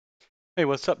Hey,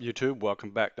 what's up, YouTube? Welcome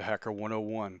back to Hacker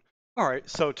 101. All right,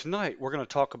 so tonight we're going to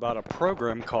talk about a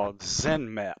program called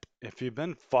ZenMap. If you've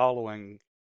been following,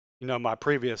 my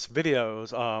previous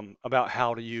videos about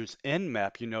how to use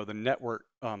Nmap, the network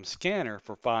scanner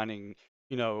for finding,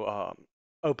 you know, um,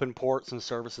 open ports and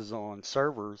services on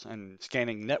servers and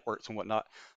scanning networks and whatnot.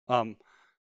 Um,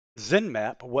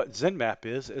 what ZenMap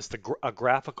is a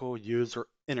graphical user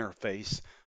interface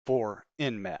for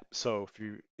Nmap. So if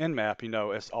you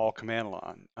Nmap, it's all command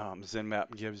line.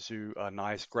 ZenMap gives you a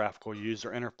nice graphical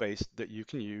user interface that you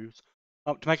can use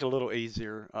to make it a little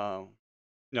easier,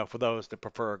 for those that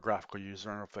prefer a graphical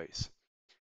user interface.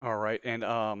 All right,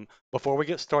 and before we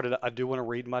get started, I do want to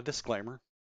read my disclaimer.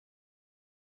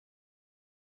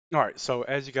 All right, so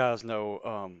as you guys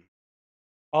know,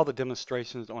 all the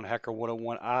demonstrations on Hacker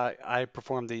 101, I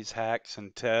perform these hacks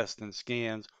and tests and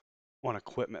scans on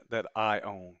equipment that I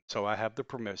own. So I have the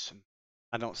permission.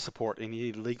 I don't support any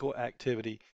illegal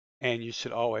activity, and you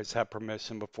should always have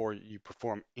permission before you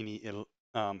perform any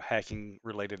hacking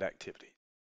related activity.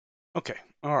 Okay,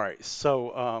 all right.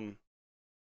 So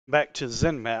back to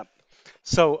ZenMap.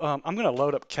 So I'm going to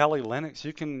load up Kali Linux.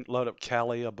 You can load up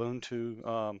Kali, Ubuntu,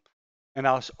 or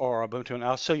Ubuntu, and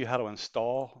I'll show you how to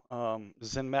install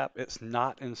ZenMap. It's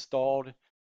not installed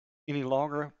any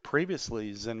longer.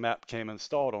 Previously, Zenmap came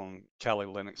installed on Kali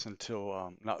Linux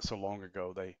until not so long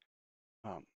ago. They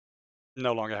um,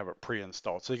 no longer have it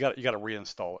pre-installed, so you got to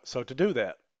reinstall it. So to do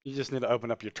that, you just need to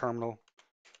open up your terminal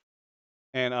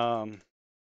and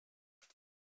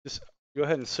just go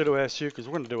ahead and sudo su because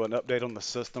we're going to do an update on the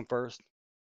system first.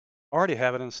 I already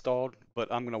have it installed,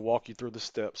 but I'm going to walk you through the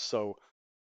steps. So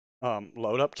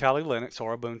load up Kali Linux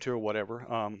or Ubuntu or whatever.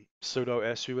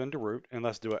 Sudo su into root, and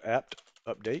let's do an apt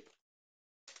update.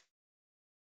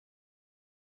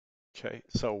 Okay,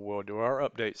 so we'll do our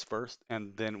updates first,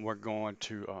 and then we're going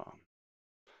to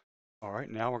all right,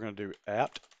 now we're going to do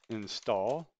apt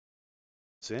install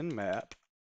zenmap-kbx.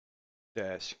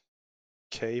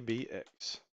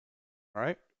 All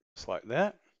right, just like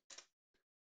that.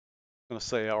 I'm going to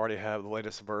say I already have the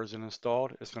latest version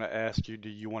installed. It's going to ask you, do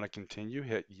you want to continue?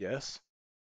 Hit yes.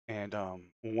 And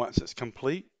once it's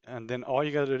complete, and then all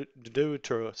you got to do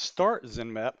to start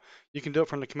ZenMap, you can do it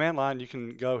from the command line. You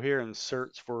can go here and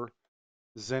search for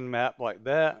ZenMap like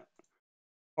that,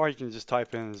 or you can just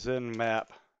type in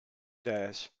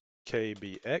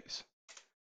zenmap-kbx,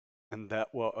 and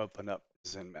that will open up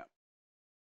ZenMap.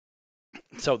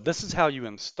 So this is how you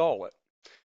install it.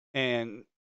 And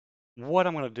what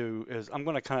I'm going to do is I'm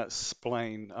going to kind of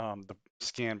explain the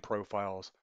scan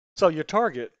profiles. So your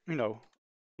target,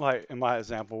 like in my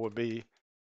example, would be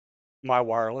my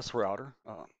wireless router.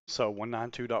 So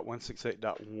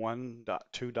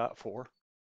 192.168.1.2.4.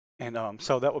 And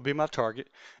so that would be my target.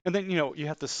 And then, you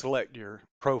have to select your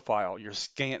profile, your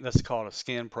scan. That's called a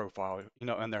scan profile,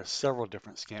 and there's several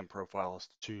different scan profiles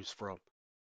to choose from.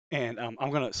 And I'm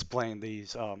going to explain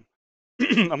these. I'm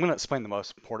going to explain the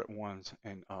most important ones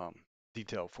in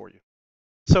detail for you.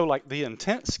 So, like the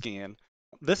intent scan,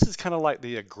 this is kind of like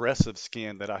the aggressive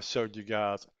scan that I showed you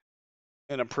guys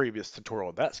in a previous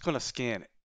tutorial. That's going to scan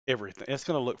everything. It's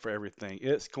going to look for everything.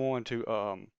 It's going to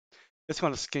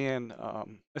scan.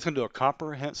 It's going to do a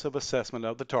comprehensive assessment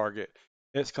of the target.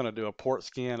 It's going to do a port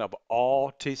scan of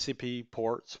all TCP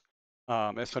ports.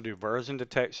 It's going to do version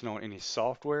detection on any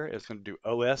software. It's going to do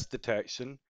OS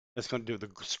detection. It's going to do the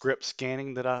script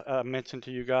scanning that I mentioned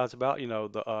to you guys about,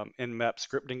 the Nmap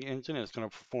scripting engine. It's going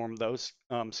to perform those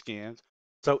scans.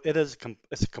 So it's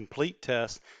a complete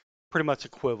test, pretty much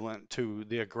equivalent to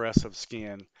the aggressive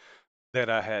scan that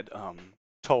I had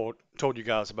told you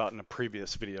guys about in a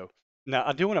previous video. Now,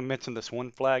 I do want to mention this one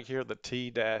flag here, the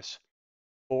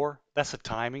T-4. That's a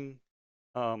timing.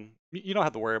 You don't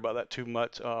have to worry about that too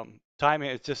much.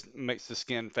 Timing, it just makes the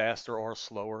skin faster or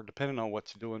slower, depending on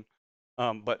what you're doing.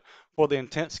 But for the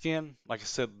intent skin, like I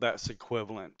said, that's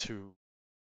equivalent to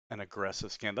an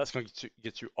aggressive scan. That's going to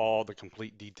get you all the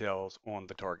complete details on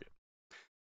the target.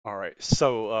 All right,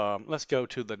 so let's go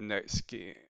to the next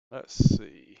scan. Let's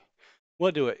see.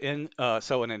 We'll do it in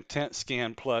so an intent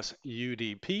scan plus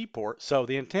UDP port. So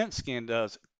the intent scan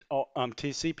does all,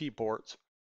 TCP ports,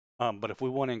 but if we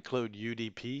want to include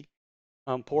UDP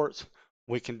ports,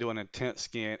 we can do an intent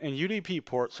scan. And UDP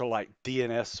ports are like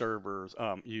DNS servers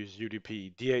use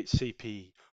UDP,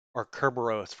 DHCP, or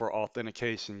Kerberos for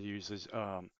authentication uses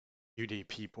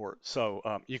UDP ports. So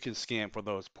you can scan for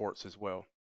those ports as well.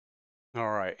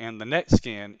 All right, and the next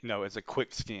scan, is a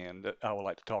quick scan that I would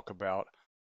like to talk about.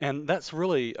 And that's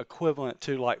really equivalent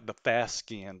to like the fast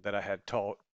scan that I had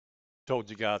told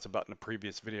you guys about in the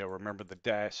previous video. Remember the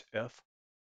dash F?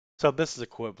 So this is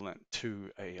equivalent to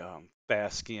a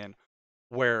fast scan.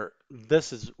 where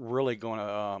this is really going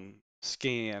to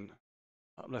scan.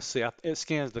 Let's see, it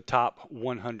scans the top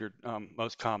 100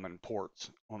 most common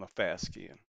ports on a fast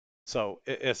scan. So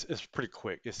it's pretty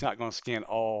quick. It's not going to scan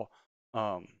all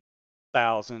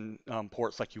 1,000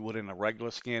 ports like you would in a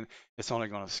regular scan. It's only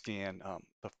going to scan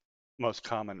the most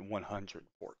common 100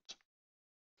 ports.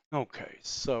 Okay,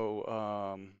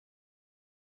 so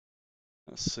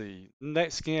let's see.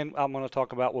 Next scan I'm going to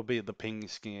talk about will be the ping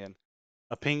scan.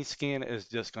 A ping scan is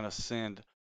just going to send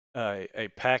a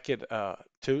packet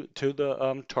to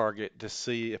the target to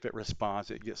see if it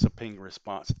responds. It gets a ping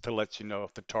response to let you know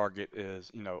if the target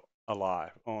is,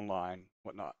 alive, online,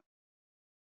 whatnot.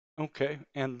 Okay,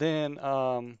 and then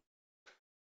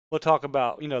we'll talk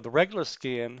about, the regular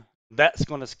scan. That's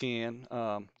going to scan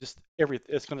just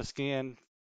everything. It's going to scan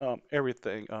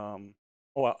everything.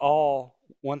 Or all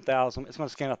 1,000. It's going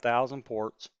to scan 1,000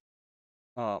 ports,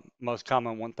 most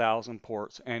common 1,000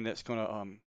 ports, and it's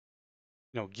going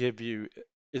to give you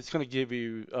it's going to give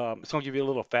you a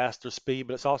little faster speed,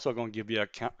 but it's also going to give you a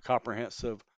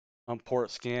comprehensive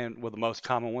port scan with the most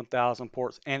common 1,000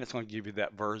 ports, and it's going to give you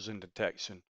that version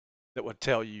detection that would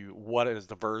tell you what is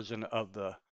the version of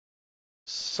the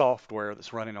software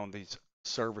that's running on these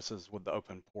services with the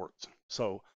open ports.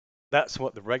 So that's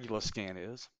what the regular scan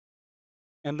is.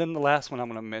 And then the last one I'm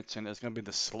going to mention is going to be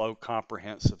the slow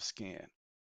comprehensive scan.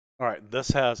 All right, this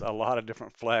has a lot of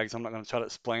different flags. I'm not going to try to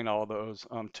explain all of those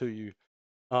to you.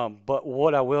 But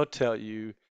what I will tell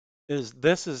you is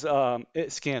this is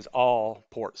it scans all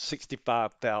ports,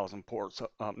 65,000 ports,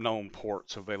 known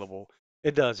ports available.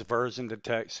 It does version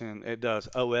detection, it does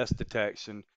OS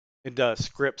detection, it does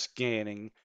script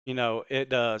scanning, it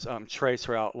does trace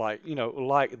route like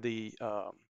like the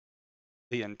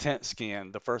intent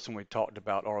scan, the first one we talked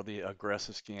about, or the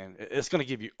aggressive scan. It's going to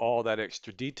give you all that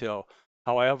extra detail.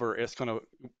 However, it's going to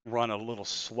run a little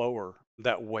slower.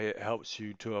 That way, it helps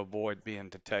you to avoid being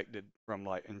detected from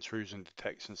like intrusion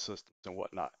detection systems and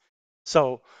whatnot.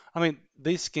 So, I mean,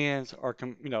 these scans are,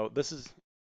 this is,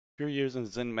 if you're using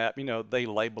Zenmap, they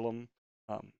label them.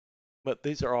 Um, but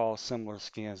these are all similar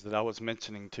scans that I was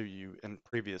mentioning to you in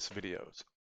previous videos.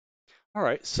 All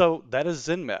right, so that is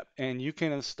Zenmap, and you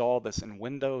can install this in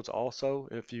Windows also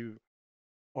if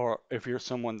you're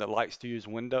someone that likes to use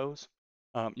Windows.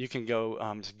 You can go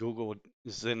just Google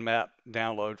Zenmap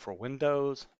download for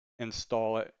Windows,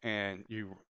 install it, and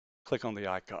you click on the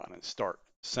icon and start.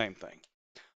 Same thing.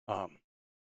 Um,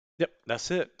 yep,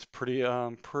 that's it. It's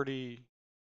pretty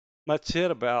much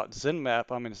it about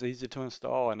Zenmap. I mean, it's easy to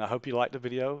install, and I hope you liked the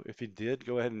video. If you did,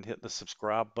 go ahead and hit the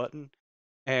subscribe button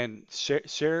and share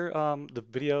the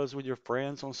videos with your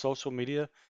friends on social media.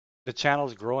 The channel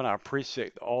is growing. I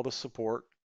appreciate all the support.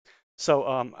 So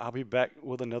I'll be back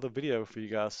with another video for you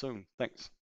guys soon. Thanks.